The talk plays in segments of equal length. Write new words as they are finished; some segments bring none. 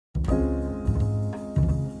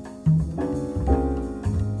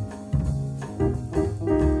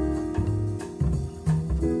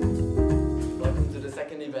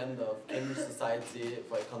Society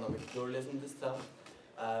for Economic Pluralism this time.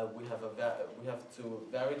 We have two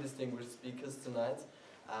very distinguished speakers tonight,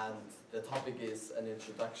 and the topic is an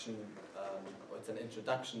introduction, or it's an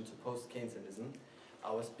introduction to Post-Keynesianism.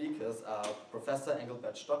 Our speakers are Professor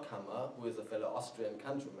Engelbert Stockhammer, who is a fellow Austrian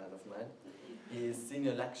countryman of mine. He is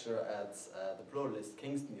senior lecturer at the Pluralist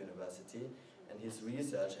Kingston University, and his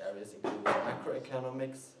research areas include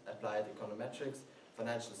macroeconomics, applied econometrics,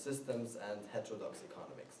 financial systems, and heterodox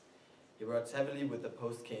economics. He works heavily with the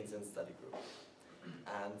Post-Keynesian Study Group.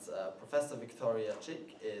 And Professor Victoria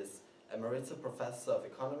Chick is Emerita Professor of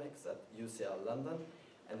Economics at UCL London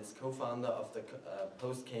and is co-founder of the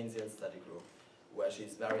Post-Keynesian Study Group, where she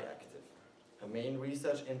is very active. Her main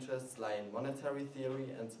research interests lie in monetary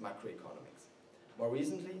theory and macroeconomics. More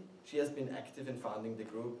recently, she has been active in founding the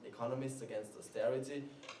group Economists Against Austerity,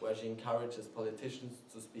 where she encourages politicians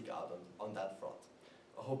to speak out on that front.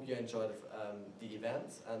 I hope you enjoyed the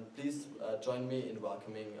event, and please join me in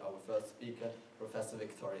welcoming our first speaker, Professor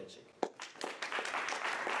Victoria Chick.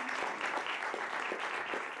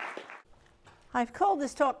 I've called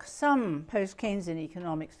this talk Some Post-Keynesian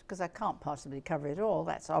Economics because I can't possibly cover it all,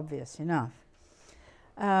 that's obvious enough.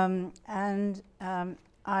 I've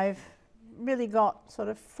really got sort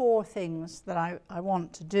of four things that I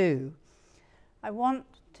want to do. I want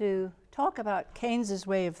to talk about Keynes's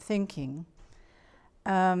way of thinking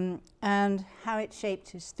and how it shaped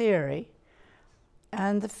his theory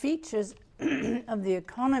and the features of the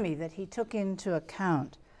economy that he took into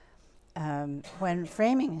account when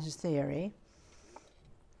framing his theory,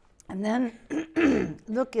 and then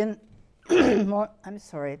look in more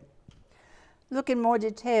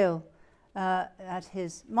detail at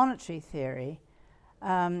his monetary theory,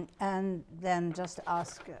 and then just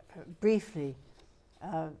ask briefly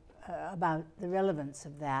about the relevance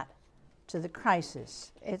of that to the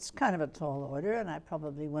crisis. It's kind of a tall order, and I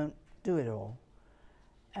probably won't do it all.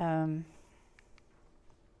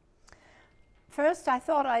 First, I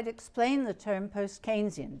thought I'd explain the term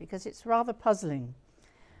post-Keynesian because it's rather puzzling.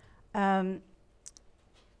 In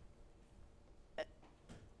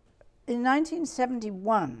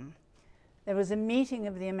 1971, there was a meeting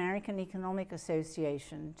of the American Economic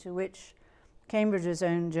Association to which Cambridge's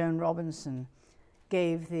own Joan Robinson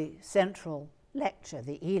gave the central lecture,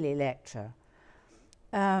 the Ely lecture.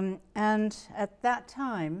 And at that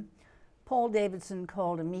time, Paul Davidson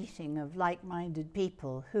called a meeting of like-minded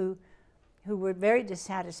people who were very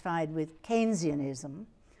dissatisfied with Keynesianism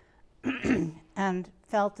and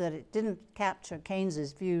felt that it didn't capture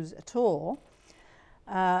Keynes's views at all.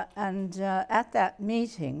 At that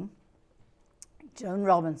meeting, Joan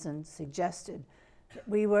Robinson suggested that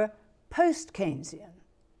we were post-Keynesian,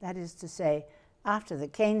 that is to say, after the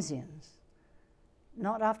Keynesians.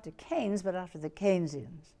 Not after Keynes, but after the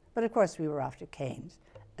Keynesians. But of course we were after Keynes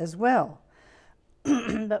as well.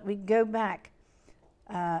 But we go back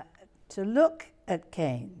to look at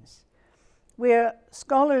Keynes. We're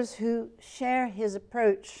scholars who share his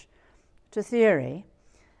approach to theory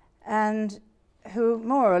and who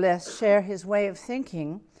more or less share his way of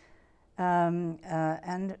thinking,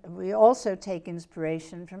 and we also take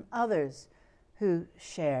inspiration from others who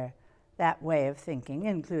share that way of thinking,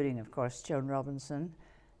 including, of course, Joan Robinson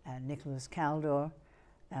and Nicholas Kaldor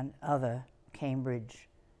and other Cambridge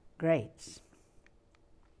greats.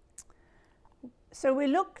 So we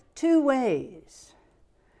look two ways.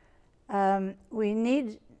 We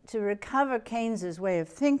need to recover Keynes's way of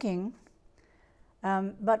thinking,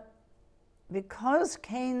 but because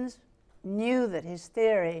Keynes knew that his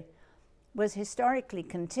theory was historically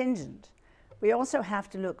contingent, we also have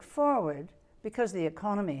to look forward because the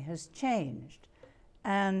economy has changed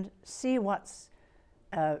and see what's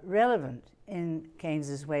relevant in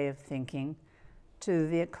Keynes's way of thinking to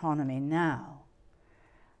the economy now.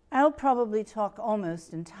 I'll probably talk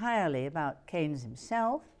almost entirely about Keynes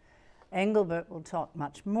himself. Engelbert will talk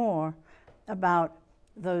much more about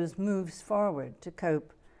those moves forward to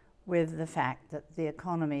cope with the fact that the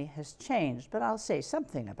economy has changed, but I'll say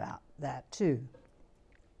something about that too.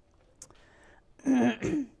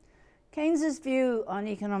 Keynes's view on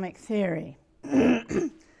economic theory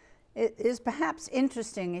it is perhaps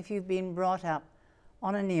interesting if you've been brought up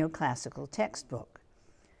on a neoclassical textbook.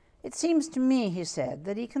 It seems to me, he said,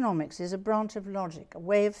 that economics is a branch of logic, a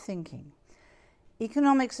way of thinking.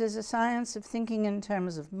 Economics is a science of thinking in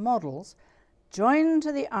terms of models, joined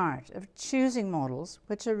to the art of choosing models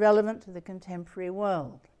which are relevant to the contemporary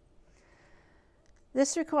world.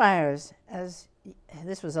 This requires, as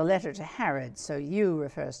this was a letter to Harrod, so you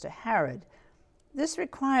refers to Harrod, this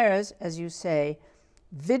requires, as you say,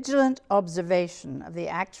 vigilant observation of the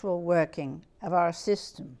actual working of our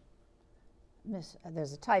system.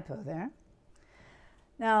 There's a typo there.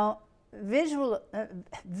 Now,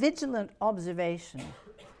 vigilant observation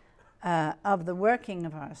of the working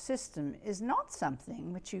of our system is not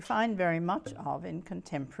something which you find very much of in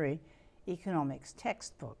contemporary economics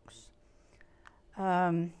textbooks.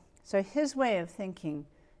 So his way of thinking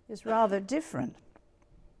is rather different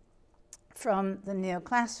from the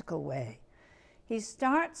neoclassical way. He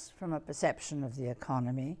starts from a perception of the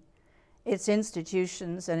economy, its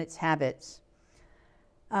institutions and its habits,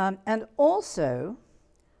 and also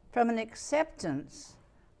from an acceptance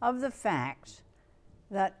of the fact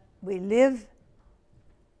that we live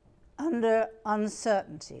under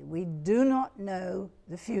uncertainty. We do not know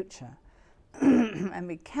the future, and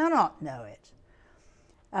we cannot know it.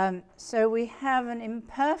 So we have an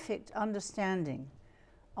imperfect understanding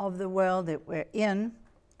of the world that we're in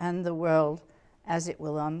and the world as it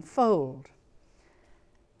will unfold.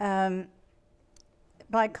 By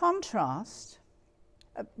contrast,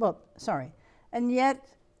 and yet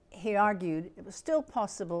he argued it was still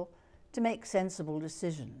possible to make sensible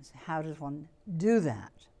decisions. How does one do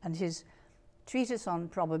that? And his treatise on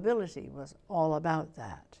probability was all about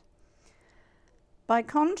that. By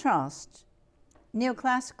contrast,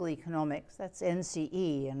 neoclassical economics, that's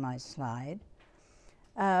NCE in my slide,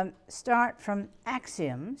 start from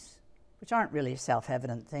axioms, which aren't really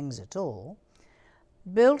self-evident things at all,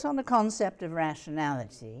 built on the concept of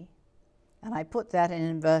rationality, and I put that in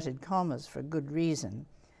inverted commas for good reason,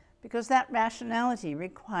 because that rationality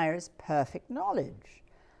requires perfect knowledge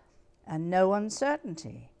and no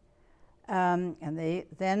uncertainty. And they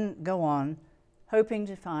then go on hoping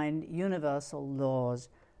to find universal laws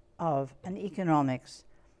of an economics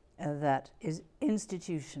that is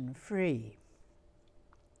institution-free.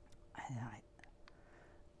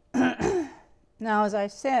 Now, as I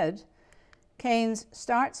said, Keynes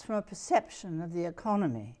starts from a perception of the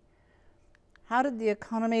economy. How did the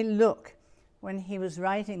economy look when he was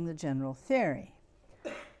writing the general theory?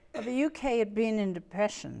 Well, the UK had been in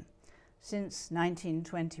depression since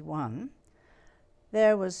 1921.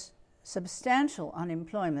 There was substantial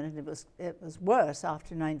unemployment, and it was worse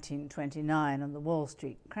after 1929 and the Wall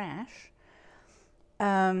Street crash.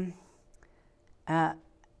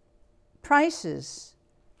 Prices,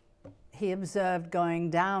 he observed,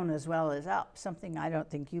 going down as well as up, something I don't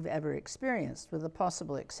think you've ever experienced, with the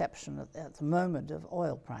possible exception at the moment of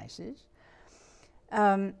oil prices.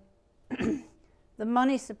 The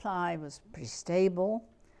money supply was pretty stable,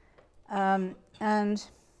 and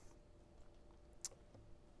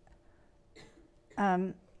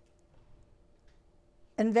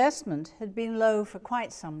investment had been low for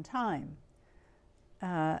quite some time,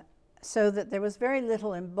 so that there was very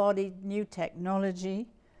little embodied new technology,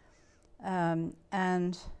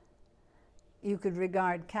 and you could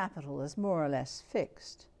regard capital as more or less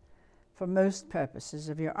fixed for most purposes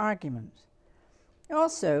of your argument.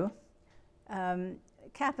 Also,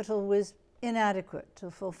 capital was inadequate to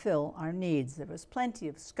fulfill our needs. There was plenty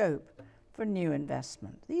of scope for new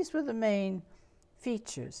investment. These were the main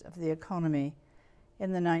features of the economy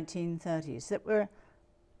in the 1930s that were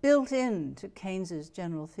built into Keynes's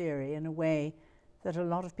general theory in a way that a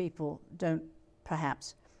lot of people don't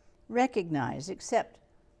perhaps recognize, except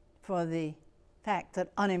for the fact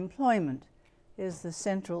that unemployment is the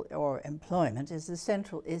central, or employment is the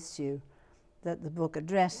central issue that the book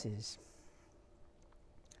addresses.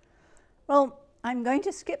 Well, I'm going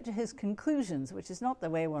to skip to his conclusions, which is not the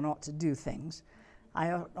way one ought to do things.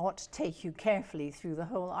 I ought to take you carefully through the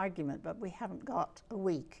whole argument, but we haven't got a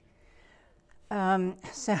week.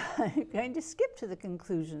 So I'm going to skip to the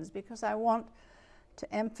conclusions because I want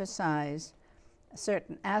to emphasize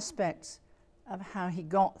certain aspects of how he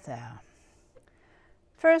got there.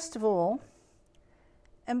 First of all,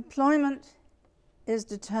 employment is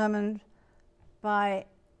determined by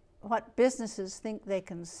what businesses think they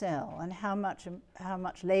can sell and how much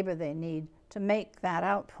labor they need to make that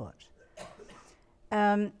output.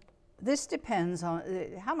 This depends on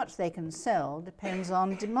how much they can sell, depends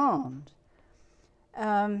on demand.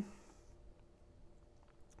 And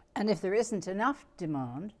if there isn't enough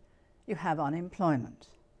demand, you have unemployment.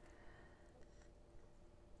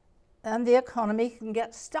 And the economy can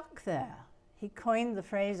get stuck there. He coined the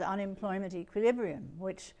phrase unemployment equilibrium,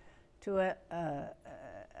 which to a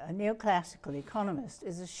neoclassical economist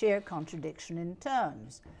is a sheer contradiction in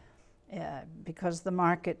terms, because the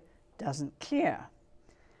market doesn't clear.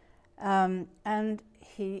 And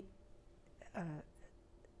he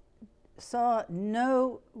saw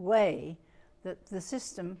no way that the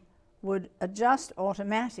system would adjust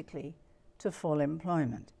automatically to full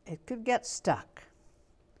employment. It could get stuck.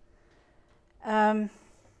 The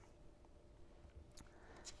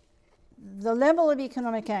level of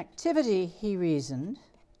economic activity, he reasoned,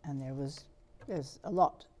 and there's a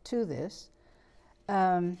lot to this,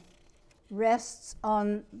 rests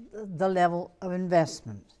on the level of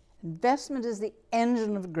investment. Investment is the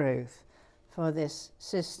engine of growth for this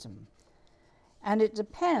system. And it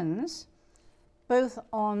depends both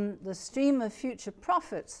on the stream of future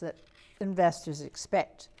profits that investors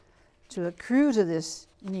expect to accrue to this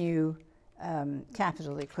new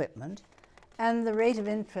capital equipment and the rate of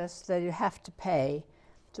interest that you have to pay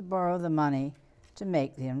to borrow the money to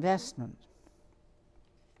make the investment.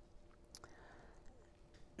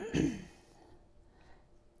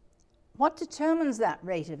 What determines that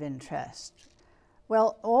rate of interest?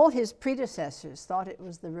 Well, all his predecessors thought it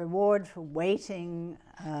was the reward for waiting,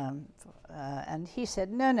 and he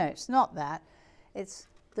said, no, it's not that. It's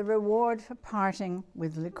the reward for parting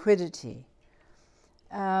with liquidity.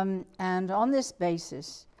 And on this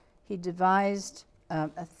basis, he devised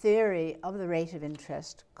a theory of the rate of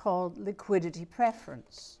interest called liquidity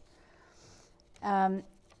preference.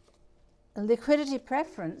 Liquidity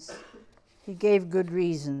preference, he gave good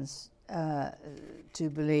reasons to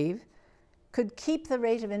believe, could keep the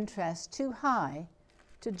rate of interest too high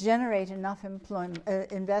to generate enough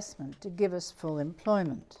investment to give us full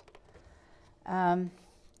employment.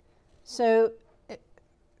 So,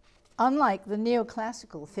 unlike the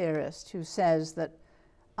neoclassical theorist who says that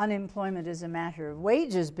unemployment is a matter of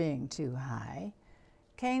wages being too high,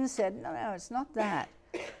 Keynes said, no, it's not that.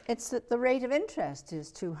 It's that the rate of interest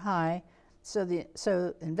is too high,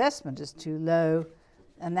 so investment is too low,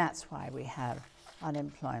 and that's why we have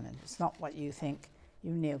unemployment. It's not what you think,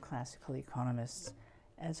 you neoclassical economists,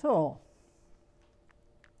 at all.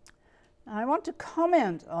 Now, I want to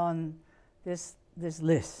comment on this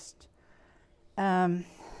list. The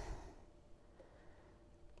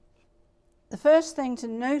first thing to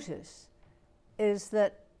notice is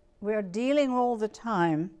that we're dealing all the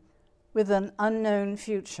time with an unknown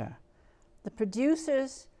future. The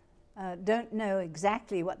producers don't know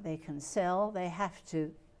exactly what they can sell. They have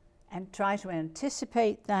to try to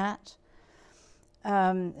anticipate that. They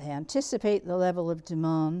anticipate the level of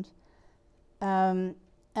demand.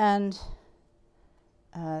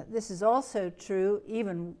 This is also true,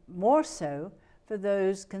 even more so, for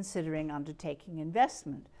those considering undertaking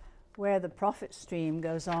investment, where the profit stream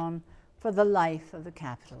goes on for the life of the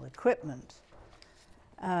capital equipment.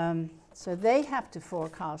 So they have to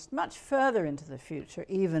forecast much further into the future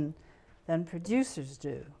even than producers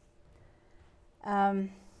do.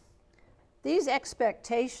 These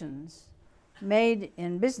expectations made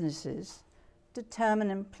in businesses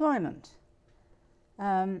determine employment.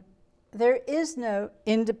 There is no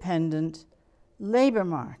independent labor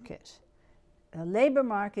market. A labor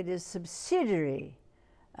market is subsidiary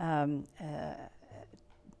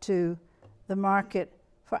to the market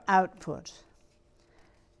for output.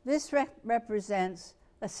 This represents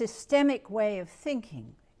a systemic way of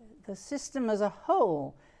thinking. The system as a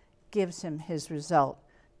whole gives him his result,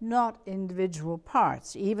 not individual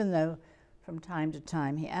parts, even though from time to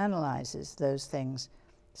time he analyzes those things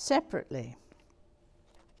separately.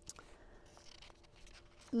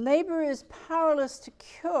 Labor is powerless to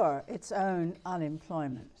cure its own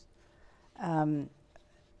unemployment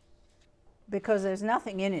because there's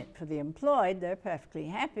nothing in it for the employed. They're perfectly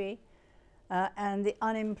happy, and the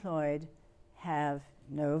unemployed have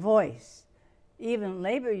no voice. Even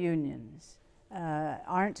labor unions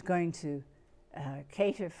aren't going to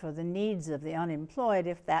cater for the needs of the unemployed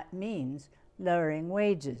if that means lowering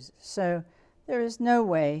wages. So there is no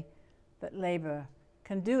way that labor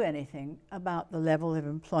can do anything about the level of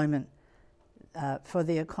employment for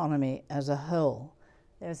the economy as a whole.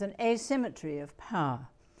 There's an asymmetry of power.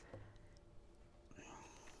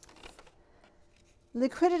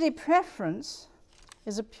 Liquidity preference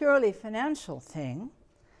is a purely financial thing,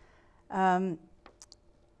 and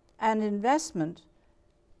investment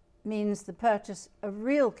means the purchase of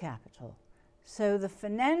real capital. So the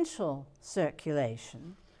financial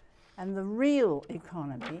circulation and the real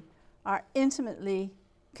economy are intimately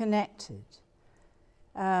connected.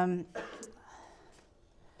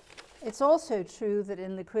 It's also true that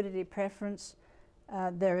in liquidity preference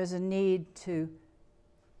there is a need to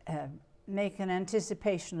make an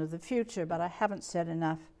anticipation of the future, but I haven't said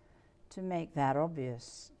enough to make that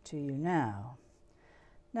obvious to you now.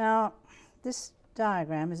 Now, this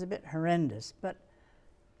diagram is a bit horrendous, but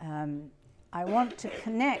I want to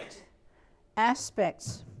connect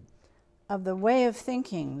aspects of the way of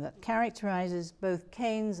thinking that characterizes both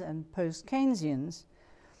Keynes and post-Keynesians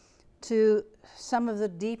to some of the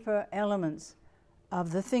deeper elements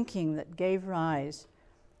of the thinking that gave rise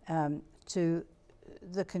to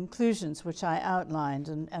the conclusions which I outlined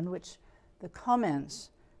and which the comments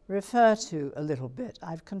refer to a little bit.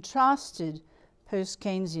 I've contrasted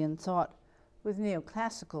post-Keynesian thought with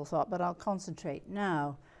neoclassical thought, but I'll concentrate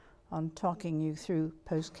now on talking you through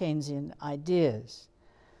post-Keynesian ideas.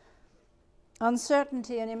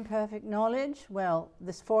 Uncertainty and imperfect knowledge, well,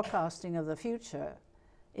 this forecasting of the future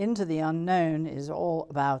into the unknown is all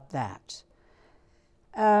about that.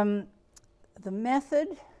 The method,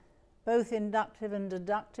 both inductive and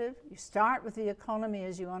deductive, you start with the economy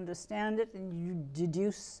as you understand it and you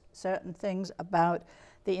deduce certain things about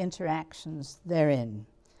the interactions therein.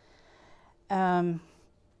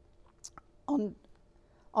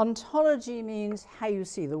 Ontology means how you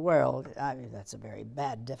see the world. I mean, that's a very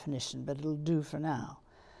bad definition, but it'll do for now.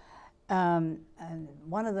 And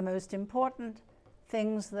one of the most important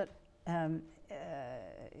things that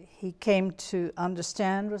he came to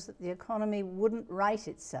understand was that the economy wouldn't right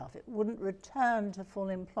itself. It wouldn't return to full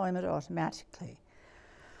employment automatically.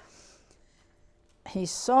 He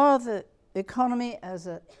saw the economy as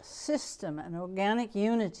a system, an organic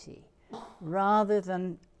unity, rather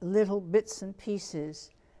than little bits and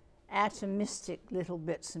pieces, atomistic little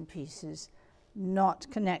bits and pieces, not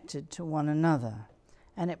connected to one another.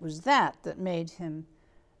 And it was that that made him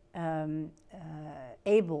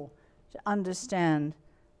able to understand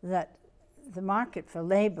that the market for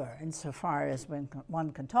labor, insofar as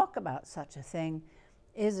one can talk about such a thing,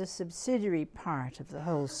 is a subsidiary part of the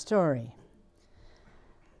whole story.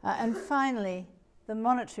 And finally, the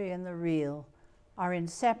monetary and the real are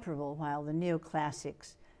inseparable, while the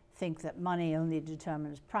neoclassics think that money only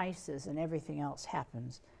determines prices and everything else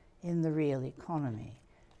happens in the real economy.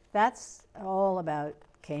 That's all about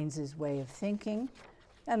Keynes's way of thinking,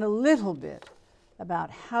 and a little bit about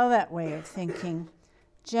how that way of thinking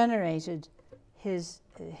generated his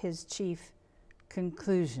chief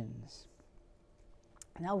conclusions.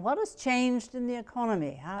 Now, what has changed in the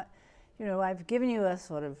economy? I've given you a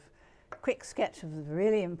sort of quick sketch of the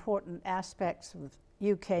really important aspects of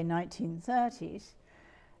UK 1930s,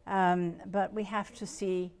 but we have to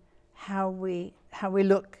see how we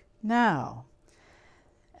look now.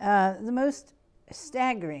 The most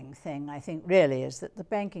staggering thing, I think, really, is that the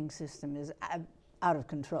banking system is out of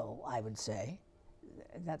control, I would say.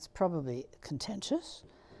 That's probably contentious,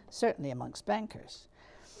 certainly amongst bankers.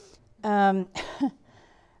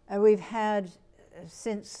 We've had,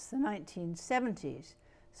 since the 1970s,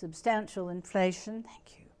 substantial inflation,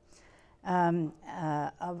 thank you,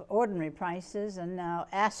 of ordinary prices and now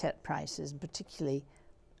asset prices, particularly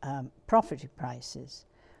property prices.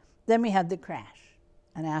 Then we had the crash,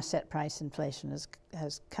 and asset price inflation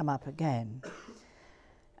has come up again.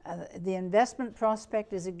 The investment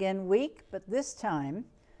prospect is again weak, but this time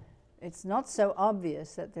it's not so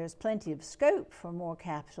obvious that there's plenty of scope for more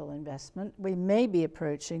capital investment. We may be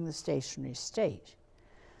approaching the stationary state.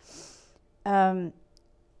 And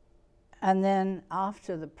then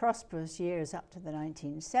after the prosperous years up to the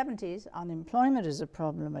 1970s, unemployment is a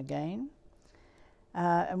problem again.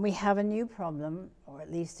 And we have a new problem, or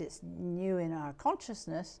at least it's new in our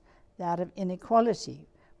consciousness, that of inequality,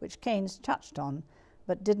 which Keynes touched on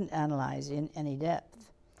but didn't analyze in any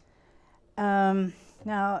depth.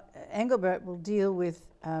 Now, Engelbert will deal with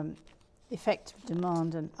effective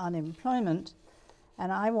demand and unemployment,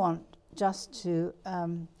 and I want just to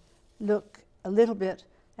look a little bit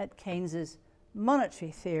at Keynes's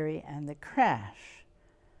monetary theory and the crash.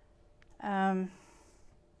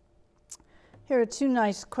 Here are two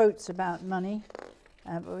nice quotes about money,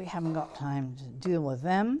 but we haven't got time to deal with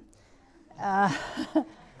them.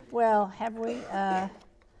 Well, have we?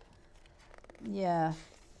 Yeah.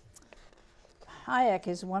 Hayek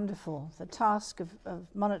is wonderful. The task of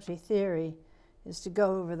monetary theory is to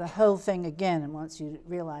go over the whole thing again, and once you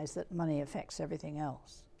realize that money affects everything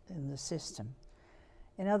else in the system.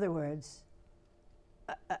 In other words,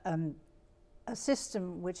 a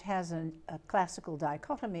system which has a classical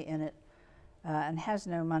dichotomy in it and has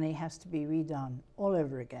no money has to be redone all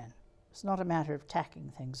over again. It's not a matter of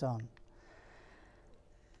tacking things on.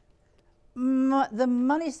 The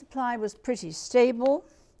money supply was pretty stable,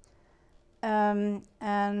 and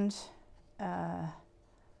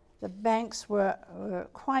the banks were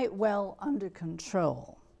quite well under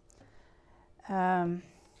control.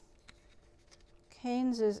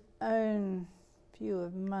 Keynes's own view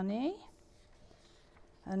of money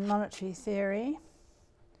and monetary theory,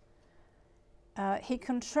 he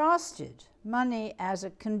contrasted money as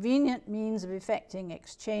a convenient means of effecting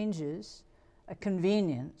exchanges, a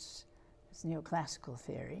convenience, it's neoclassical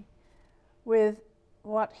theory, with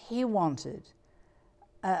what he wanted,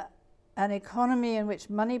 an economy in which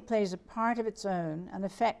money plays a part of its own and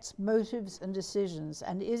affects motives and decisions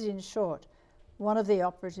and is, in short, one of the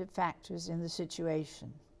operative factors in the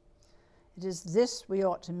situation. it is this we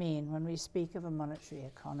ought to mean when we speak of a monetary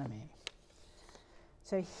economy.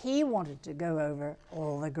 So he wanted to go over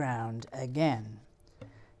all the ground again.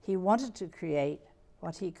 He wanted to create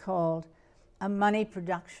what he called a money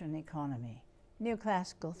production economy.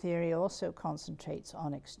 Neoclassical theory also concentrates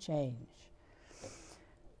on exchange.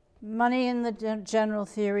 Money in the general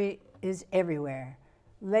theory is everywhere.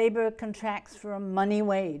 Labor contracts for a money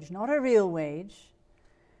wage, not a real wage.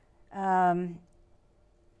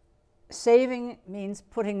 Saving means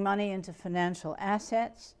putting money into financial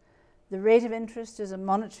assets. The rate of interest is a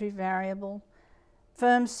monetary variable.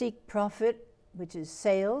 Firms seek profit, which is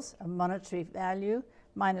sales, a monetary value,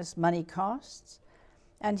 minus money costs.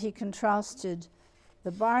 And he contrasted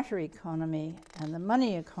the barter economy and the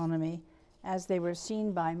money economy as they were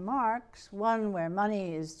seen by Marx, one where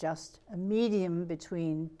money is just a medium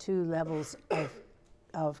between two levels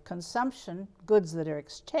of consumption, goods that are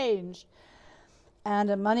exchanged,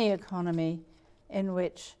 and a money economy in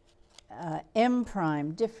which M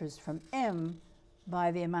prime differs from M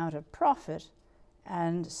by the amount of profit,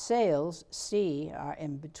 and sales, C, are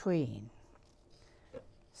in between.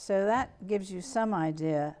 So that gives you some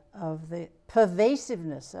idea of the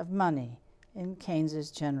pervasiveness of money in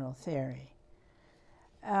Keynes's general theory.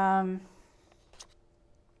 I'm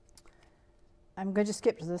going to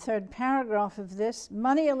skip to the third paragraph of this.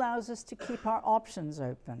 Money allows us to keep our options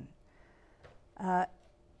open.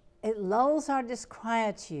 It lulls our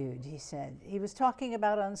disquietude, he said. He was talking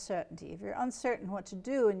about uncertainty. If you're uncertain what to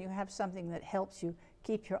do and you have something that helps you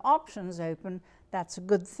keep your options open, that's a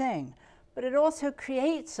good thing. But it also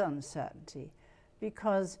creates uncertainty,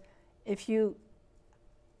 because if you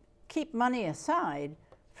keep money aside,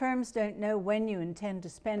 firms don't know when you intend to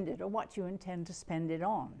spend it or what you intend to spend it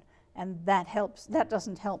on. And that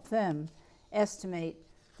doesn't help them estimate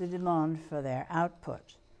the demand for their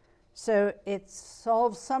output. So it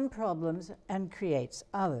solves some problems and creates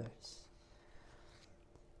others.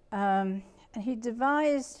 And he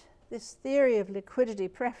devised this theory of liquidity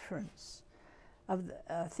preference, of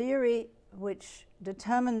a theory which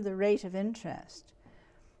determined the rate of interest,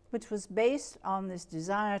 which was based on this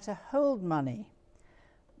desire to hold money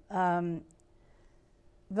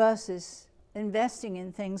versus investing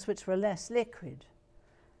in things which were less liquid.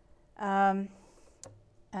 And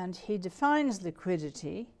he defines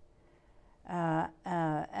liquidity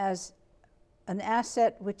as an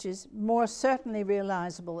asset which is more certainly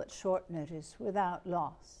realizable at short notice without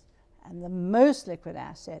loss. And the most liquid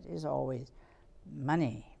asset is always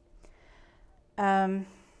money.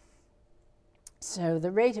 So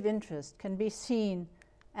the rate of interest can be seen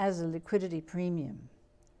as a liquidity premium.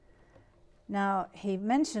 Now, he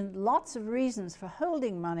mentioned lots of reasons for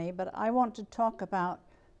holding money, but I want to talk about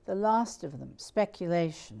the last of them,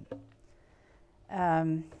 speculation,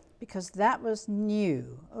 because that was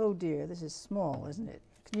new. Oh dear, this is small, isn't it?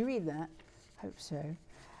 Can you read that? Hope so.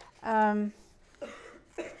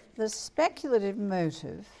 The speculative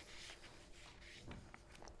motive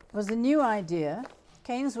was a new idea.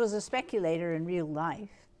 Keynes was a speculator in real life.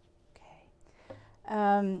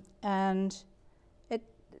 Okay. And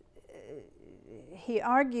he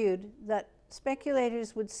argued that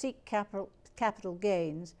speculators would seek capital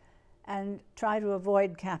gains and try to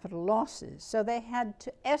avoid capital losses. So they had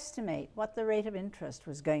to estimate what the rate of interest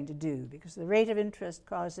was going to do, because the rate of interest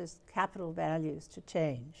causes capital values to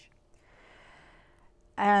change.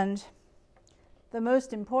 And the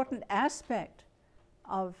most important aspect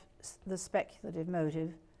of the speculative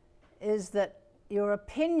motive is that your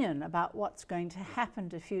opinion about what's going to happen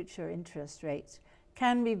to future interest rates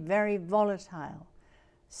can be very volatile,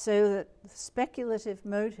 so that the speculative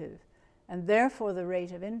motive, and therefore the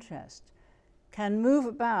rate of interest, can move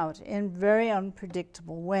about in very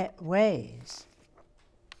unpredictable ways.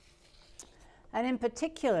 And in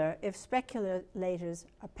particular, if speculators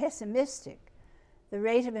are pessimistic, the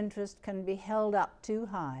rate of interest can be held up too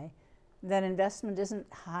high, then investment isn't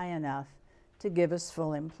high enough to give us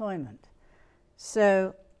full employment.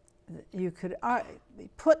 So you could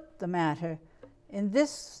put the matter in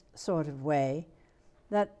this sort of way,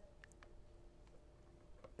 that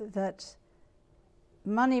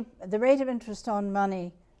money, the rate of interest on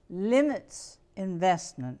money limits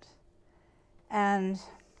investment, and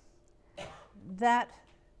that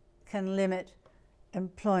can limit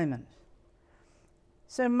employment.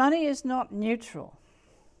 So money is not neutral,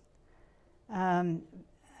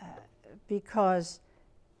 because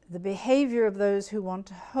the behavior of those who want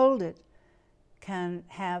to hold it can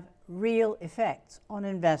have real effects on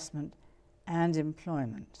investment and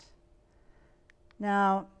employment.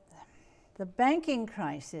 Now, the banking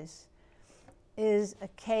crisis is a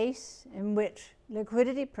case in which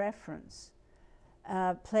liquidity preference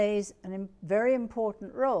plays a very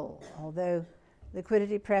important role, although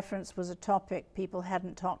liquidity preference was a topic people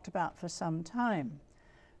hadn't talked about for some time.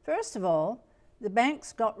 First of all, the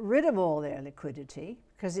banks got rid of all their liquidity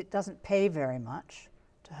because it doesn't pay very much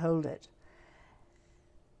to hold it,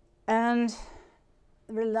 and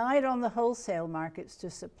relied on the wholesale markets to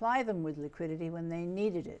supply them with liquidity when they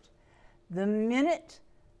needed it. The minute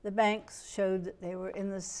the banks showed that they were in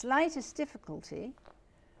the slightest difficulty,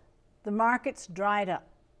 the markets dried up.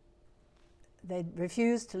 They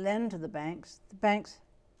refused to lend to the banks. The banks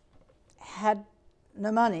had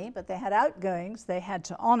no money, but they had outgoings they had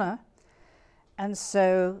to honor. And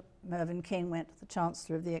so Mervyn King went to the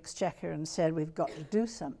Chancellor of the Exchequer and said, we've got to do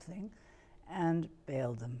something, and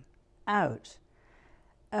bailed them out.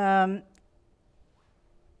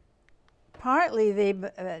 Partly,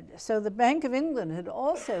 so the Bank of England had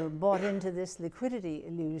also bought into this liquidity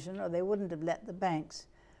illusion, or they wouldn't have let the banks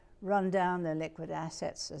run down their liquid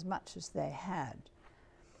assets as much as they had.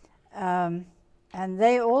 And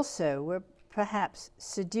they also were perhaps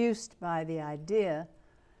seduced by the idea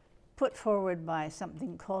put forward by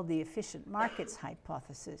something called the efficient markets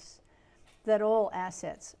hypothesis, that all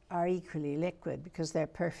assets are equally liquid because they're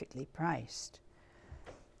perfectly priced.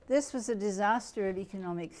 This was a disaster of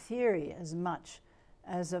economic theory as much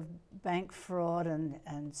as of bank fraud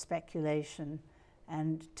and speculation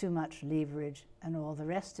and too much leverage and all the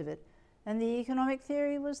rest of it. And the economic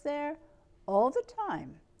theory was there all the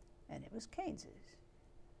time, and it was Keynes's.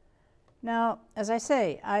 Now, as I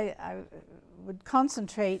say, I would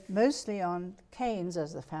concentrate mostly on Keynes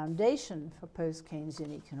as the foundation for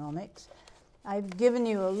post-Keynesian economics. I've given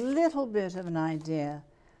you a little bit of an idea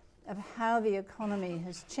of how the economy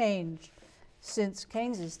has changed since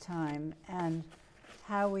Keynes's time and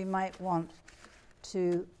how we might want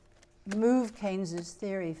to move Keynes's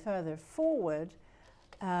theory further forward.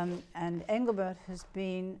 And Engelbert has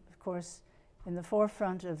been, of course, in the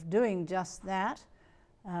forefront of doing just that,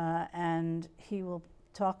 and he will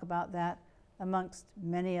talk about that amongst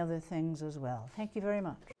many other things as well. Thank you very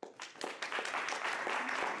much.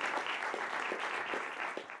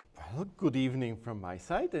 Well, good evening from my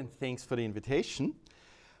side, and thanks for the invitation.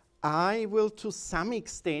 I will, to some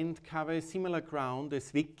extent, cover similar ground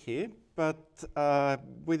as Vicky, but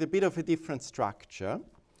with a bit of a different structure.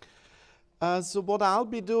 So what I'll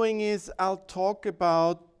be doing is I'll talk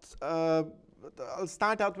about, I'll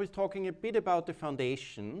start out with talking a bit about the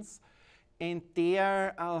foundations, and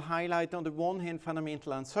there I'll highlight on the one hand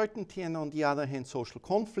fundamental uncertainty and on the other hand social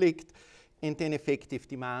conflict, and then effective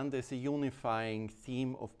demand as a unifying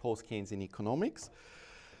theme of post-Keynesian economics.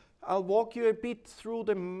 I'll walk you a bit through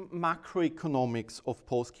the macroeconomics of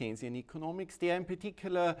post-Keynesian economics. There in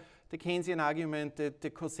particular, the Keynesian argument that the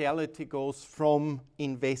causality goes from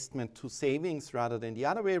investment to savings rather than the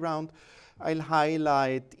other way around. I'll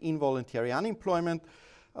highlight involuntary unemployment.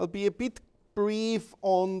 I'll be a bit brief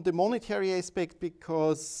on the monetary aspect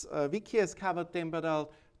because Vicky has covered them, but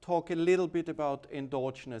I'll talk a little bit about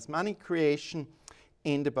endogenous money creation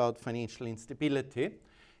and about financial instability.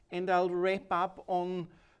 And I'll wrap up on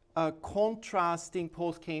contrasting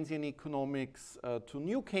post-Keynesian economics to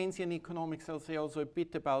new Keynesian economics. I'll say also a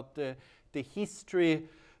bit about the history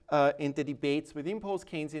and the debates within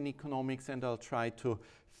post-Keynesian economics, and I'll try to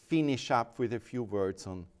finish up with a few words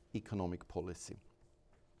on economic policy.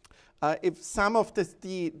 If some of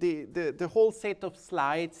the whole set of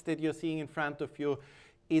slides that you're seeing in front of you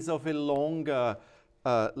is of a longer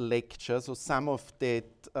lecture, so some of that,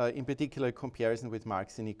 in particular comparison with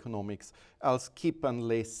Marxian economics, I'll skip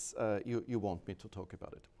unless you want me to talk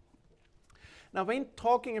about it. Now, when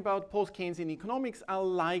talking about post-Keynesian economics, I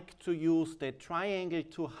like to use the triangle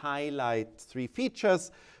to highlight three features: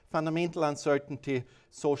 fundamental uncertainty,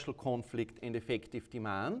 social conflict, and effective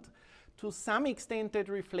demand. To some extent, that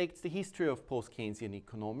reflects the history of post-Keynesian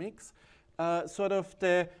economics, sort of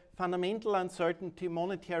the fundamental uncertainty,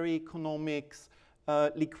 monetary economics,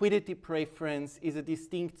 liquidity preference is a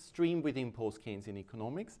distinct stream within post-Keynesian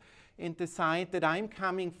economics. And the side that I'm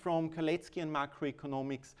coming from, Kaleckian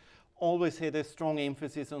macroeconomics, always had a strong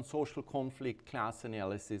emphasis on social conflict, class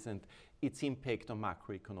analysis, and its impact on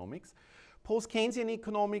macroeconomics. Post-Keynesian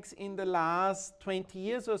economics in the last 20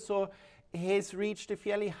 years or so has reached a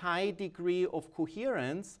fairly high degree of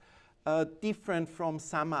coherence, different from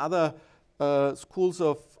some other schools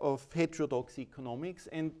of heterodox economics,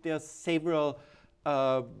 and there's several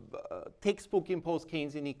textbooks in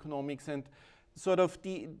post-Keynesian economics, and sort of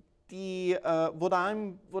what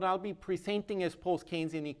I'll be presenting as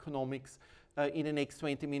post-Keynesian economics in the next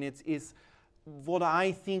 20 minutes is what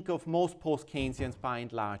I think of most post-Keynesians by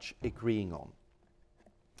and large agreeing on.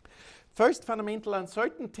 First, fundamental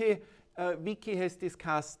uncertainty Vicky has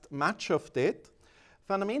discussed much of that.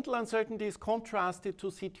 Fundamental uncertainty is contrasted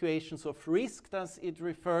to situations of risk, thus it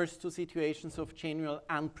refers to situations of general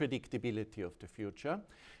unpredictability of the future.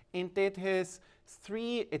 And that has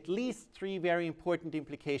at least three very important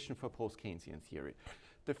implications for post-Keynesian theory.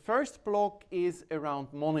 The first block is around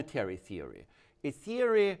monetary theory. A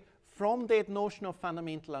theory from that notion of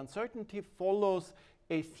fundamental uncertainty follows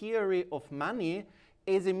a theory of money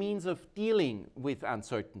as a means of dealing with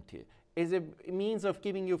uncertainty, as a means of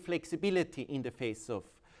giving you flexibility in the face of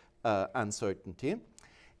uncertainty.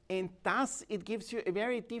 And thus, it gives you a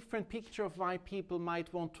very different picture of why people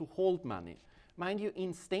might want to hold money. Mind you,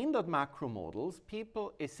 in standard macro models,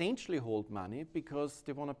 people essentially hold money because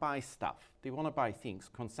they want to buy stuff. They want to buy things,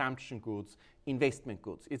 consumption goods, investment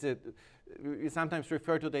goods. We sometimes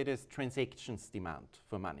refer to that as transactions demand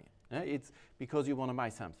for money. It's because you want to buy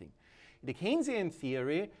something. In the Keynesian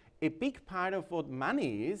theory, a big part of what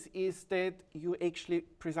money is that you actually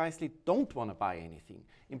precisely don't want to buy anything.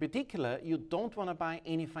 In particular, you don't want to buy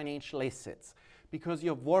any financial assets because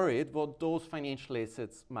you're worried what those financial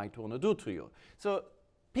assets might want to do to you. So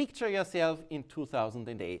picture yourself in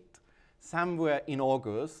 2008, somewhere in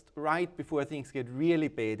August, right before things get really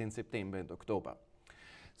bad in September and October.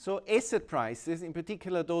 So asset prices, in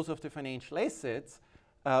particular those of the financial assets,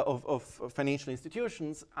 of financial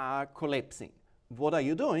institutions, are collapsing. What are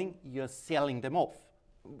you doing? You're selling them off.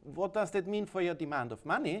 What does that mean for your demand of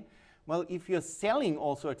money? Well, if you're selling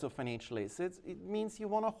all sorts of financial assets, it means you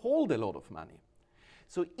want to hold a lot of money.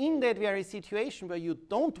 So in that very situation where you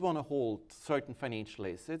don't want to hold certain financial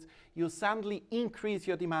assets, you suddenly increase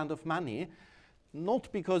your demand of money,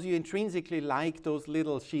 not because you intrinsically like those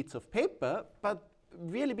little sheets of paper, but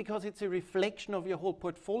really because it's a reflection of your whole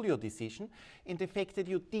portfolio decision and the fact that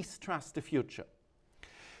you distrust the future.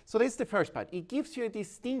 So that's the first part. It gives you a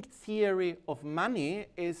distinct theory of money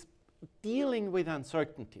as dealing with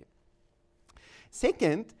uncertainty.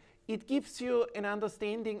 Second, it gives you an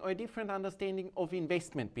understanding or a different understanding of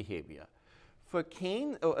investment behavior. For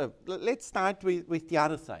Keynes, let's start with the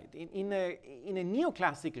other side. In a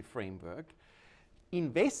neoclassical framework,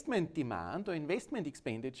 investment demand or investment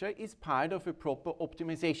expenditure is part of a proper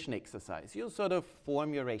optimization exercise. You sort of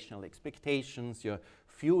form your rational expectations, your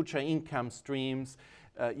future income streams,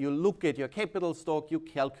 you look at your capital stock, you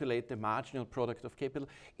calculate the marginal product of capital.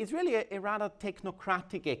 It's really a rather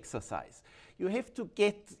technocratic exercise. They have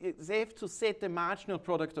to set the marginal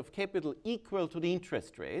product of capital equal to the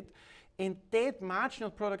interest rate, and that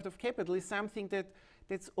marginal product of capital is something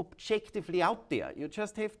that's objectively out there. You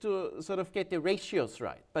just have to sort of get the ratios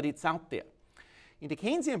right, but it's out there. In the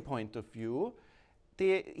Keynesian point of view,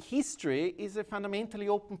 the history is a fundamentally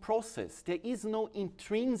open process. There is no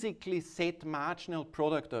intrinsically set marginal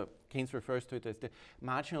product, or Keynes refers to it as the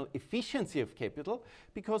marginal efficiency of capital,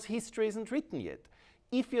 because history isn't written yet.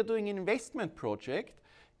 If you're doing an investment project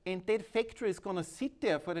and that factory is going to sit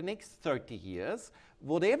there for the next 30 years,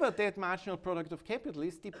 whatever that marginal product of capital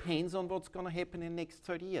is depends on what's going to happen in the next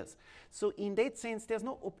 30 years. So in that sense, there's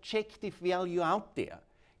no objective value out there.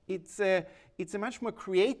 It's a much more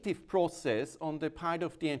creative process on the part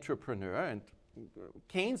of the entrepreneur, and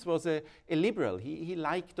Keynes was a liberal. He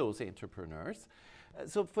liked those entrepreneurs.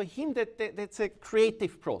 So for him, that's a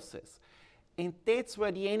creative process. And that's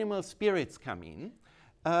where the animal spirits come in.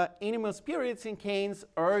 Animal spirits in Keynes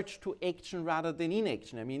urge to action rather than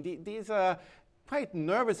inaction. I mean, these are quite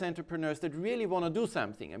nervous entrepreneurs that really want to do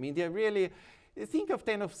something. I mean, they're really, think of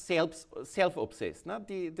them of self-obsessed.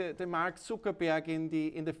 The Mark Zuckerberg in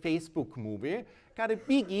the Facebook movie got a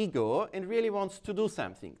big ego and really wants to do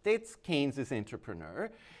something. That's Keynes's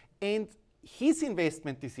entrepreneur. And his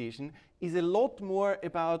investment decision is a lot more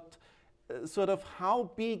about sort of how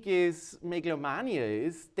big his megalomania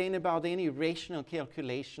is than about any rational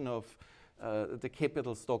calculation of the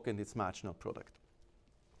capital stock and its marginal product.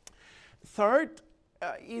 Third,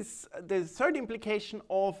 is the third implication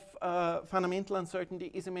of fundamental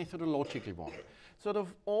uncertainty is a methodological one. Sort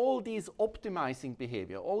of all these optimizing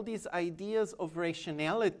behavior, all these ideas of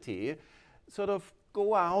rationality sort of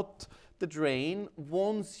go out the drain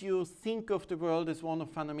once you think of the world as one of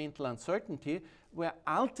fundamental uncertainty, where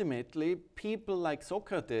ultimately people like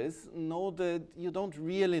Socrates know that you don't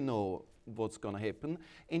really know what's going to happen,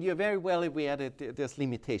 and you're very well aware that there's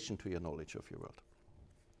limitation to your knowledge of your world.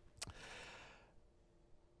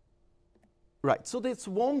 Right, so that's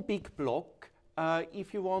one big block.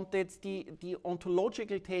 If you want, that's the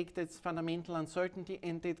ontological take, that's fundamental uncertainty,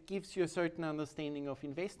 and that gives you a certain understanding of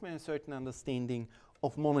investment, a certain understanding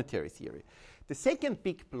of monetary theory. The second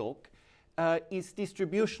big block is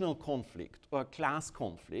distributional conflict or class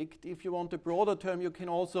conflict. If you want a broader term, you can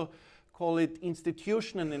also call it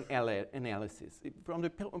institutional analysis. From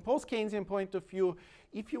the post-Keynesian point of view,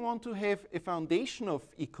 if you want to have a foundation of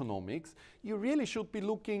economics, you really should be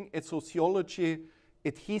looking at sociology,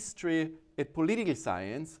 at history, at political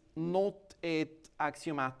science, not at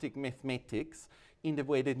axiomatic mathematics in the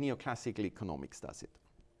way that neoclassical economics does it.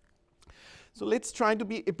 So let's try to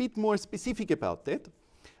be a bit more specific about that.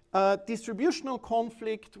 Distributional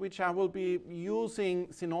conflict, which I will be using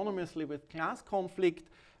synonymously with class conflict,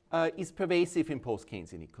 is pervasive in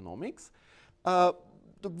post-Keynesian economics. The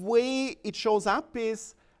way it shows up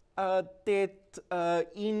is that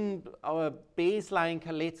in our baseline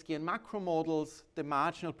Kaleckian macro models, the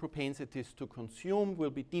marginal propensities to consume will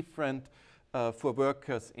be different for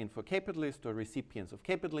workers and for capitalists or recipients of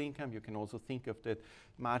capital income. You can also think of that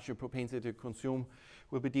marginal propensity to consume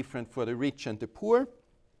will be different for the rich and the poor.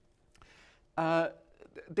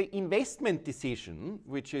 The investment decision,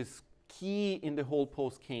 which is key in the whole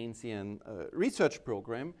post-Keynesian research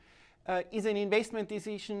program, is an investment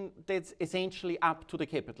decision that's essentially up to the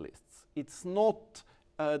capitalists. It's not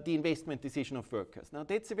the investment decision of workers. Now,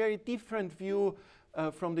 that's a very different view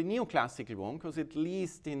from the neoclassical one, because at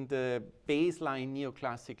least in the baseline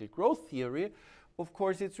neoclassical growth theory, of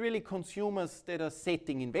course, it's really consumers that are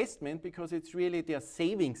setting investment, because it's really their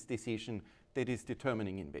savings decision that is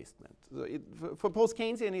determining investment. So for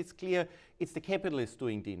post-Keynesian, it's clear it's the capitalist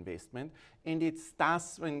doing the investment, and it's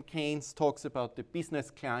thus when Keynes talks about the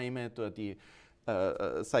business climate or the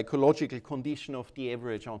psychological condition of the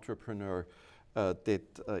average entrepreneur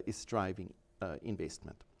that is driving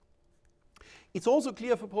investment. It's also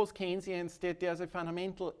clear for post-Keynesians that there's a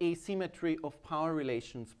fundamental asymmetry of power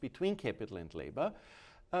relations between capital and labor,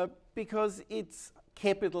 because it's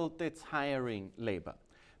capital that's hiring labor.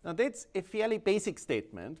 Now, that's a fairly basic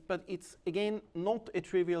statement, but it's, again, not a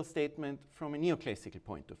trivial statement from a neoclassical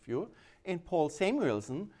point of view. And Paul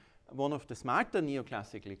Samuelson, one of the smarter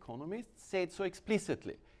neoclassical economists, said so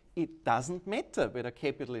explicitly. It doesn't matter whether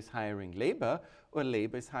capital is hiring labor or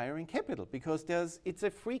labor is hiring capital, because it's a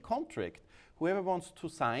free contract. Whoever wants to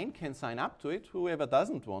sign can sign up to it. Whoever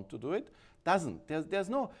doesn't want to do it doesn't. There's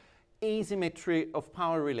no asymmetry of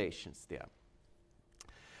power relations there.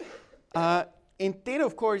 And that,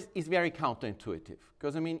 of course, is very counterintuitive.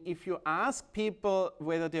 Because, I mean, if you ask people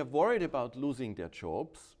whether they're worried about losing their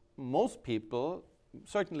jobs, most people,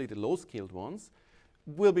 certainly the low-skilled ones,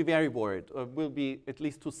 will be very worried, or will be at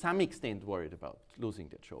least to some extent worried about losing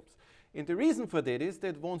their jobs. And the reason for that is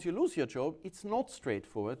that once you lose your job, it's not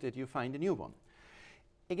straightforward that you find a new one.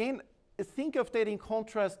 Again, think of that in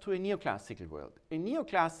contrast to a neoclassical world. A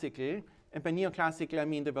neoclassical, and by neoclassical I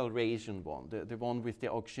mean the Walrasian one, the one with the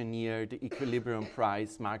auctioneer, the equilibrium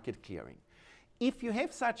price, market clearing. If you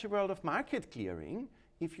have such a world of market clearing,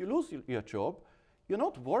 if you lose your job, you're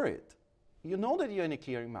not worried. You know that you're in a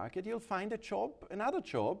clearing market, you'll find a job, another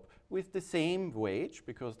job, with the same wage,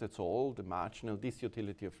 because that's all the marginal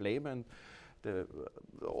disutility of labor and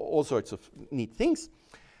all sorts of neat things.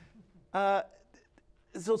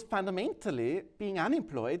 So fundamentally, being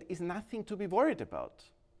unemployed is nothing to be worried about.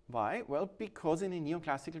 Why? Well, because in a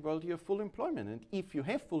neoclassical world you have full employment. And if you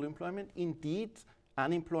have full employment, indeed,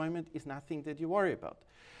 unemployment is nothing that you worry about.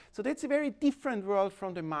 So that's a very different world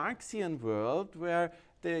from the Marxian world, where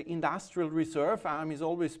the industrial reserve arm is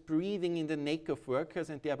always breathing in the neck of workers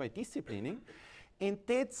and thereby disciplining. And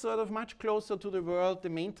that's sort of much closer to the world, the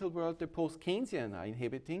mental world, the post-Keynesian are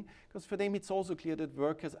inhabiting, because for them it's also clear that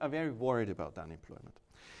workers are very worried about unemployment.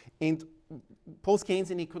 And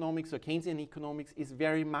post-Keynesian economics or Keynesian economics is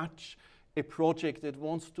very much a project that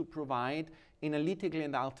wants to provide analytical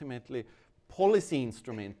and ultimately policy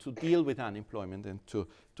instrument to deal with unemployment and to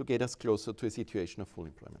get us closer to a situation of full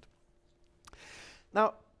employment.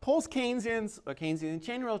 Now, post-Keynesians, or Keynesians in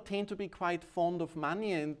general, tend to be quite fond of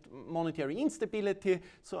money and monetary instability,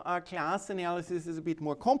 so our class analysis is a bit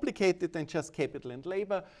more complicated than just capital and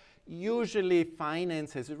labor. Usually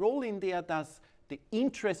finance has a role in there, thus the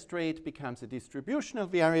interest rate becomes a distributional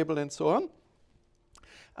variable and so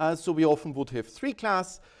on. So we often would have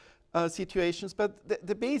three-class situations, but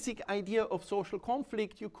the basic idea of social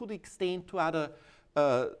conflict you could extend to other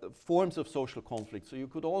forms of social conflict. So you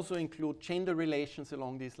could also include gender relations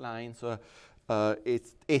along these lines, or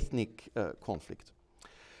ethnic conflict.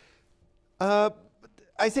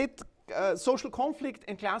 I said social conflict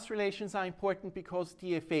and class relations are important because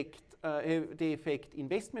they affect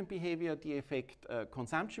investment behavior, they affect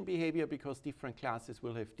consumption behavior, because different classes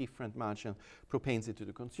will have different marginal propensity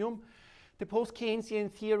to consume. The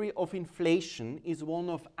post-Keynesian theory of inflation is one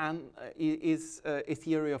of a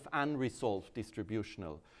theory of unresolved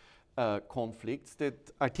distributional conflicts that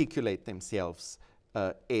articulate themselves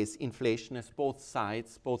as inflation, as both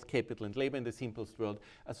sides, both capital and labor in the simplest world,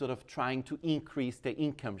 are sort of trying to increase their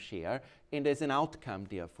income share, and as an outcome,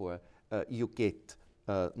 therefore, you get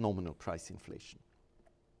nominal price inflation.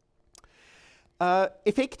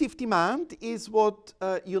 Effective demand is what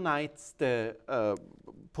unites the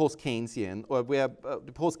post-Keynesian, or where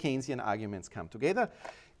the post-Keynesian arguments come together.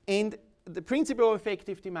 And the principle of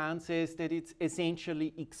effective demand says that it's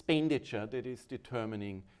essentially expenditure that is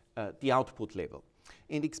determining the output level.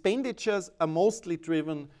 And expenditures are mostly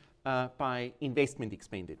driven by investment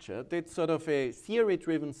expenditure. That's sort of a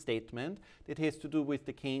theory-driven statement that has to do with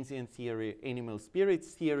the Keynesian theory, animal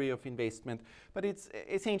spirits theory of investment, but it's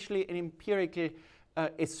essentially an empirical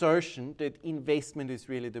assertion that investment is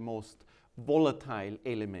really the most volatile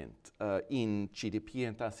element in GDP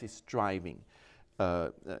and thus is driving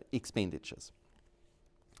expenditures.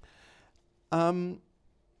 And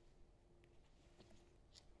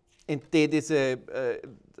that is an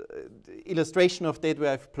illustration of that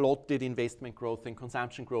where I've plotted investment growth and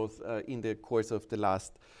consumption growth in the course of the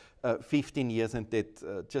last 15 years, and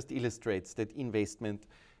that just illustrates that investment,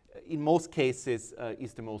 in most cases,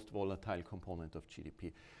 is the most volatile component of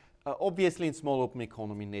GDP. Obviously, in small open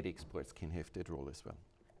economy, net exports can have that role as well.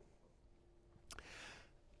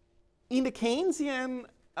 In the Keynesian,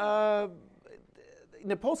 in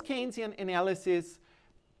the post-Keynesian analysis,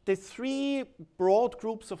 the three broad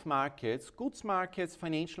groups of markets, goods markets,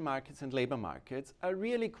 financial markets, and labor markets, are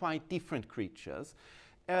really quite different creatures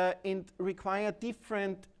and require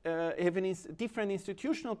different, have a different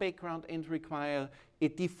institutional background and require a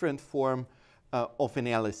different form of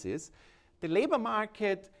analysis. The labor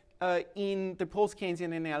market in the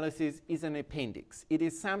post-Keynesian analysis is an appendix. It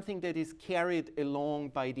is something that is carried along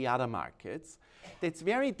by the other markets. That's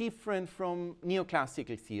very different from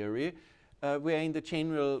neoclassical theory, where in the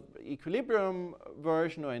general equilibrium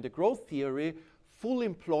version or in the growth theory, full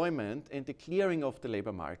employment and the clearing of the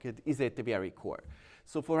labor market is at the very core.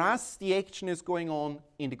 So for us, the action is going on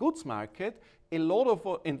in the goods market. A lot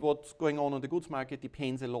of and what's going on the goods market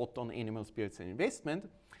depends a lot on animal spirits and investment.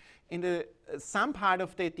 And some part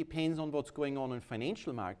of that depends on what's going on in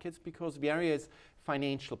financial markets, because various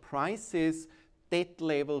financial prices, debt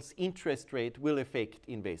levels, interest rate will affect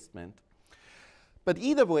investment. But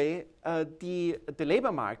either way, the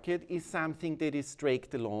labor market is something that is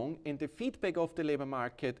dragged along, and the feedback of the labor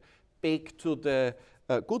market back to the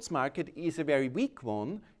goods market is a very weak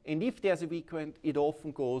one. And if there's a weak one, it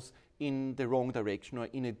often goes in the wrong direction or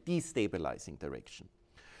in a destabilizing direction.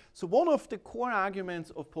 So one of the core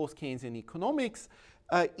arguments of post-Keynesian economics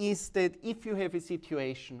is that if you have a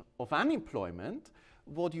situation of unemployment,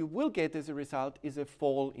 what you will get as a result is a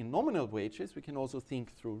fall in nominal wages. We can also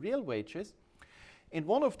think through real wages. And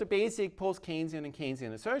one of the basic post-Keynesian and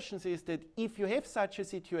Keynesian assertions is that if you have such a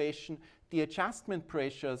situation, the adjustment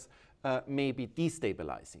pressures may be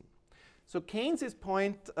destabilizing. So Keynes's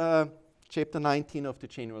point, chapter 19 of the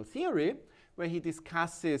General Theory, where he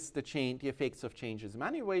discusses the effects of changes in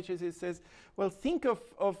money wages, he says, well, think of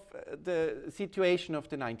the situation of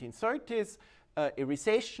the 1930s, a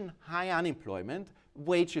recession, high unemployment,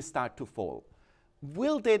 wages start to fall.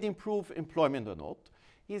 Will that improve employment or not?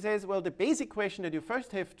 He says, well, the basic question that you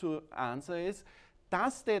first have to answer is,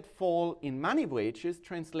 does that fall in money wages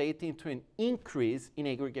translate into an increase in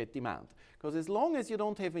aggregate demand? Because as long as you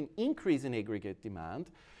don't have an increase in aggregate demand,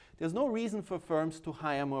 there's no reason for firms to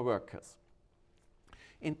hire more workers.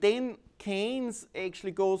 And then Keynes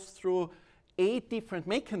actually goes through 8 different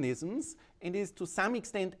mechanisms and is to some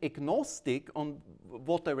extent agnostic on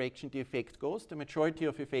what direction the effect goes. The majority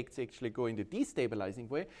of effects actually go in the destabilizing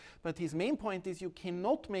way. But his main point is you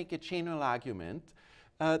cannot make a general argument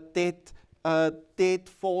that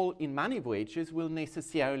fall in money wages will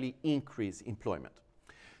necessarily increase employment.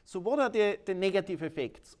 So what are the negative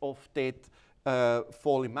effects of that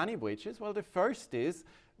fall in money wages? Well, the first is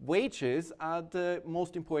wages are the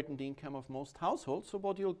most important income of most households. So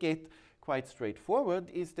what you'll get quite straightforward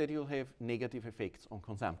is that you'll have negative effects on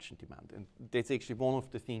consumption demand. And that's actually one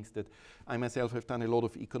of the things that I myself have done a lot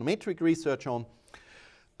of econometric research on.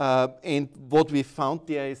 And what we found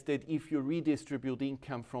there is that if you redistribute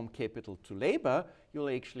income from capital to labor, you'll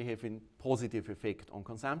actually have a positive effect on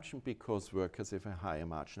consumption because workers have a higher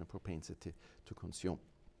marginal propensity to consume.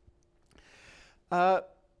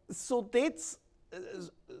 So that's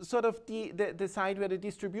sort of the side where the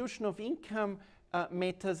distribution of income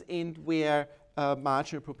matters and where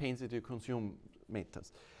marginal propensity to consume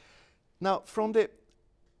matters. Now, from the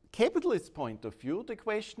capitalist point of view, the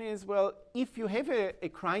question is, well, if you have a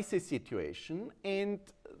crisis situation and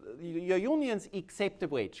your unions accept a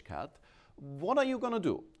wage cut, what are you going to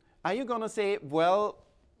do? Are you going to say, well,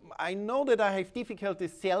 I know that I have difficulty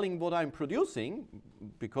selling what I'm producing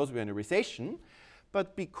because we're in a recession,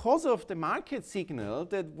 but because of the market signal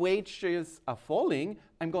that wages are falling,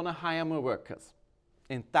 I'm going to hire more workers,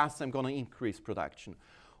 and thus I'm going to increase production.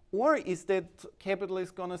 Or is that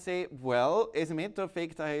capitalist going to say, well, as a matter of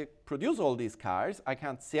fact, I produce all these cars, I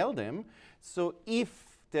can't sell them, so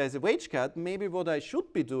if there's a wage cut, maybe what I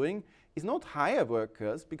should be doing is not hire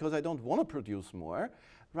workers because I don't want to produce more.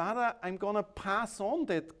 Rather, I'm going to pass on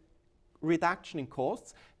that reduction in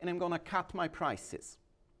costs and I'm going to cut my prices.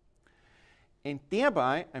 And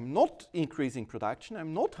thereby, I'm not increasing production,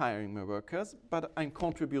 I'm not hiring more workers, but I'm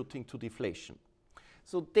contributing to deflation.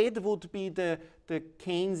 So that would be the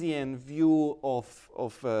Keynesian view of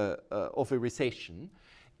a recession.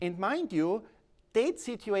 And mind you, that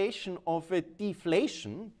situation of a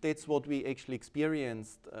deflation, that's what we actually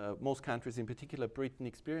experienced, most countries, in particular Britain,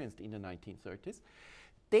 experienced in the 1930s.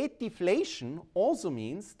 That deflation also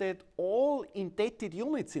means that all indebted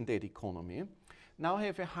units in that economy now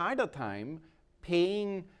have a harder time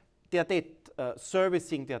paying their debt,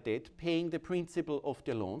 servicing their debt, paying the principal of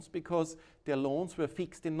their loans, because their loans were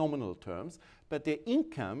fixed in nominal terms, but their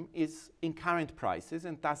income is in current prices,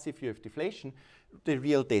 and thus if you have deflation, the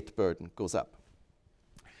real debt burden goes up.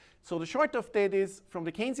 So the short of that is, from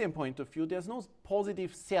the Keynesian point of view, there's no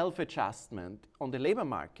positive self-adjustment on the labor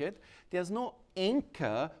market. There's no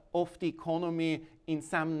anchor of the economy in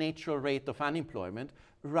some natural rate of unemployment.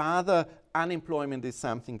 Rather, unemployment is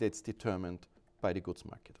something that's determined by the goods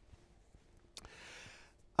market.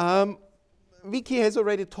 Vicky has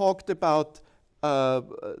already talked about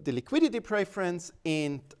the liquidity preference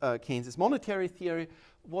and Keynes's monetary theory.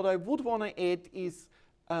 What I would want to add is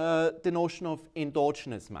the notion of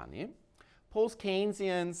endogenous money.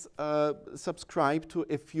 Post-Keynesians subscribe to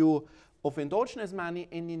a view of endogenous money,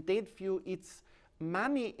 and in that view,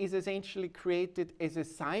 money is essentially created as a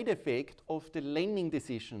side effect of the lending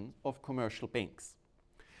decision of commercial banks.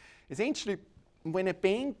 Essentially, when a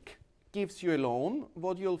bank gives you a loan,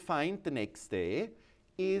 what you'll find the next day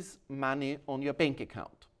is money on your bank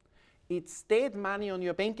account. It's that money on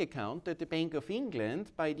your bank account that the Bank of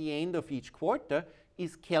England, by the end of each quarter,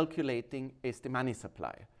 is calculating as the money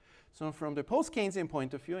supply. So from the post-Keynesian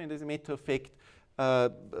point of view, and as a matter of fact,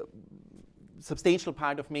 substantial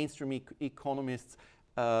part of mainstream economists,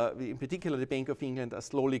 in particular the Bank of England, are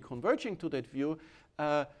slowly converging to that view.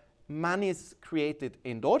 Money is created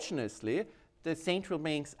endogenously. The central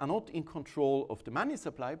banks are not in control of the money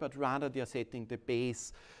supply, but rather they are setting the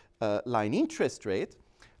base line interest rate.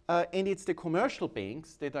 And it's the commercial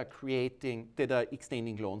banks that are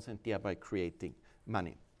extending loans and thereby creating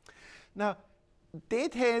money. Now,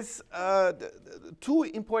 that has two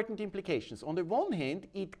important implications. On the one hand,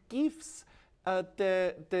 it gives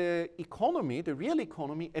the economy, the real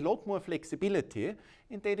economy, a lot more flexibility,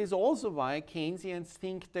 and that is also why Keynesians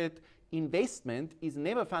think that investment is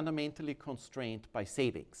never fundamentally constrained by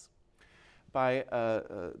savings, by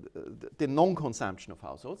the non-consumption of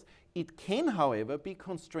households. It can, however, be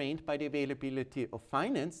constrained by the availability of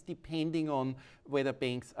finance, depending on whether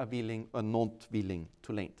banks are willing or not willing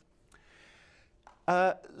to lend.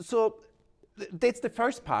 So that's the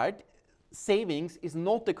first part. Savings is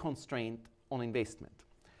not a constraint on investment.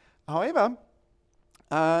 However,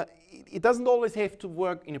 it doesn't always have to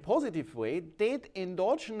work in a positive way. That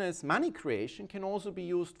endogenous money creation can also be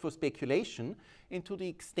used for speculation, and to the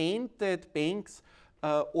extent that banks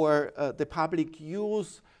or the public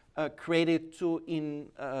use credit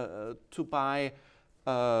to buy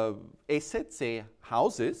assets, say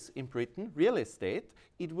houses in Britain, real estate,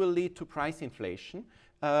 it will lead to price inflation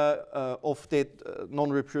of that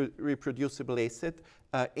non-reproducible asset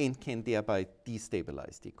and can thereby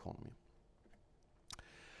destabilize the economy.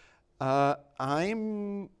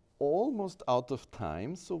 I'm almost out of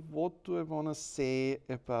time, so what do I want to say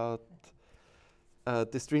about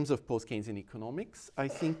the streams of post-Keynesian economics? I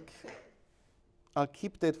think I'll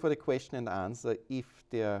keep that for the question and answer if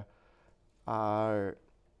there are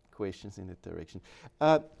questions in that direction.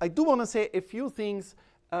 I do want to say a few things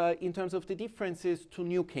in terms of the differences to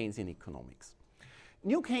new Keynesian economics.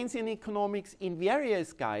 New Keynesian economics in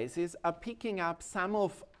various guises are picking up some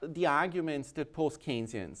of the arguments that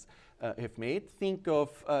post-Keynesians have made. Think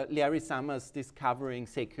of Larry Summers discovering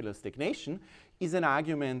secular stagnation is an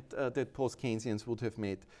argument that post-Keynesians would have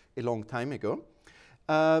made a long time ago.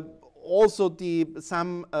 Also,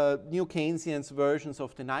 some new Keynesians versions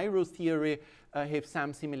of the Nauru theory have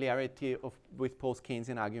some similarity with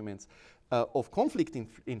post-Keynesian arguments of conflict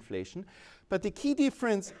inflation. But the key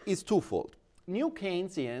difference is twofold. New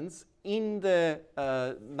Keynesians in the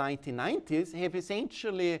 1990s have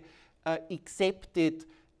essentially accepted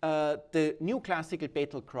the new classical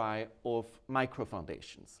battle cry of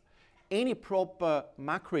micro-foundations. Any proper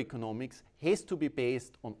macroeconomics has to be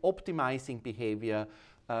based on optimizing behavior.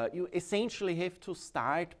 You essentially have to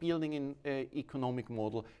start building an economic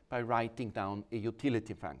model by writing down a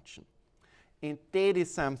utility function. And that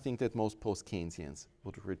is something that most post-Keynesians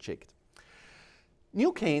would reject.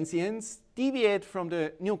 New Keynesians deviate from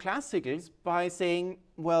the new classicals by saying,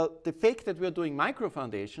 well, the fact that we're doing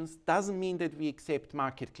micro-foundations doesn't mean that we accept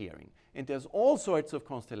market clearing. And there's all sorts of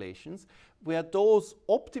constellations where those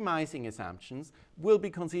optimizing assumptions will be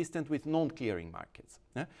consistent with non-clearing markets.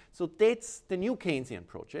 So that's the new Keynesian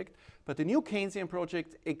project. But the new Keynesian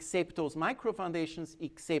project accepts those micro-foundations,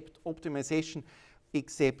 accept optimization,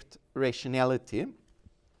 accept rationality.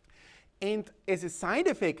 And as a side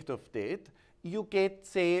effect of that, you get,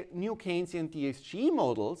 say, new Keynesian DSG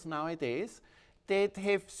models nowadays that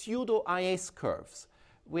have pseudo-IS curves,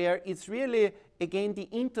 where it's really, again, the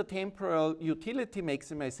intertemporal utility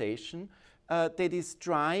maximization that is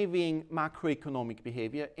driving macroeconomic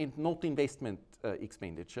behavior and not investment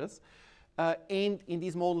expenditures. And in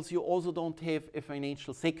these models, you also don't have a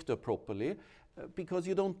financial sector properly because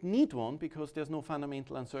you don't need one, because there's no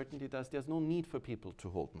fundamental uncertainty, there's no need for people to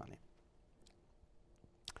hold money.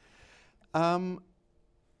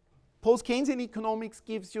 Post-Keynesian economics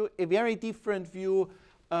gives you a very different view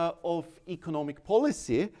of economic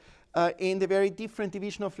policy and a very different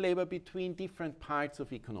division of labor between different parts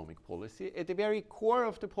of economic policy. At the very core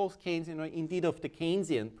of the post-Keynesian, or indeed of the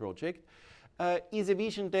Keynesian project, is a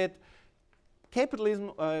vision that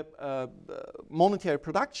capitalism, monetary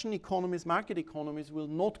production economies, market economies will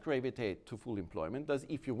not gravitate to full employment. Thus,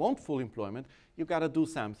 if you want full employment, you got to do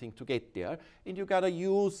something to get there, and you got to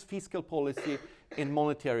use fiscal policy and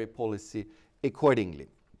monetary policy accordingly.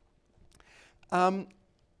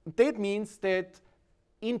 That means that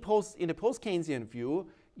in a post-Keynesian view,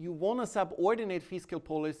 you want to subordinate fiscal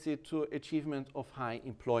policy to achievement of high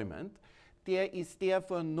employment. There is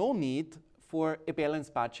therefore no need for a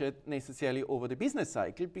balanced budget necessarily over the business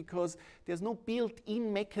cycle, because there's no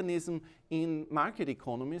built-in mechanism in market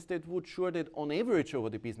economies that would ensure that on average over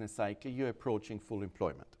the business cycle you're approaching full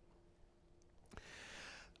employment.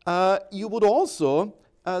 You would also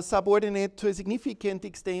subordinate to a significant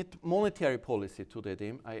extent monetary policy to that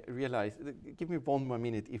aim. I realize, give me one more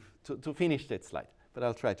minute to finish that slide, but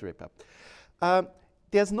I'll try to wrap up.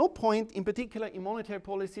 There's no point in particular in monetary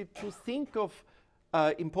policy to think of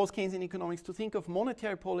in post-Keynesian economics, to think of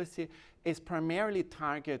monetary policy as primarily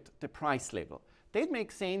target the price level. That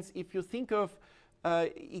makes sense if you think of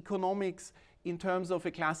economics in terms of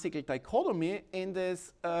a classical dichotomy and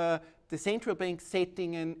as the central bank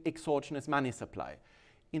setting an exogenous money supply.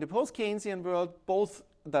 In the post-Keynesian world, both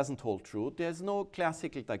doesn't hold true. There's no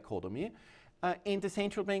classical dichotomy, and the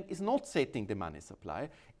central bank is not setting the money supply,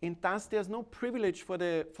 and thus there's no privilege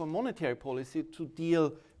for monetary policy to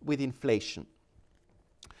deal with inflation.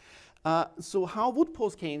 So how would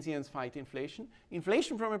post-Keynesians fight inflation?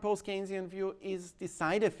 Inflation from a post-Keynesian view is the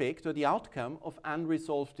side effect or the outcome of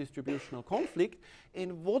unresolved distributional conflict.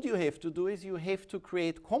 And what you have to do is you have to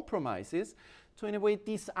create compromises to, in a way,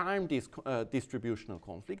 disarm this distributional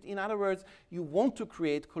conflict. In other words, you want to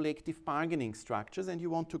create collective bargaining structures and you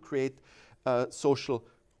want to create social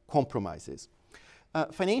compromises.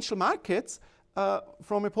 Financial markets,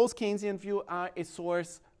 from a post-Keynesian view, are a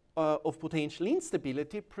source of potential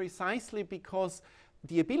instability, precisely because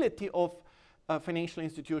the ability of financial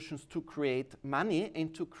institutions to create money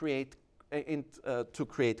and to create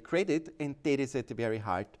credit, and that is at the very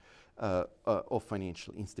heart of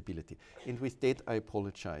financial instability. And with that, I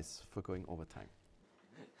apologize for going over time.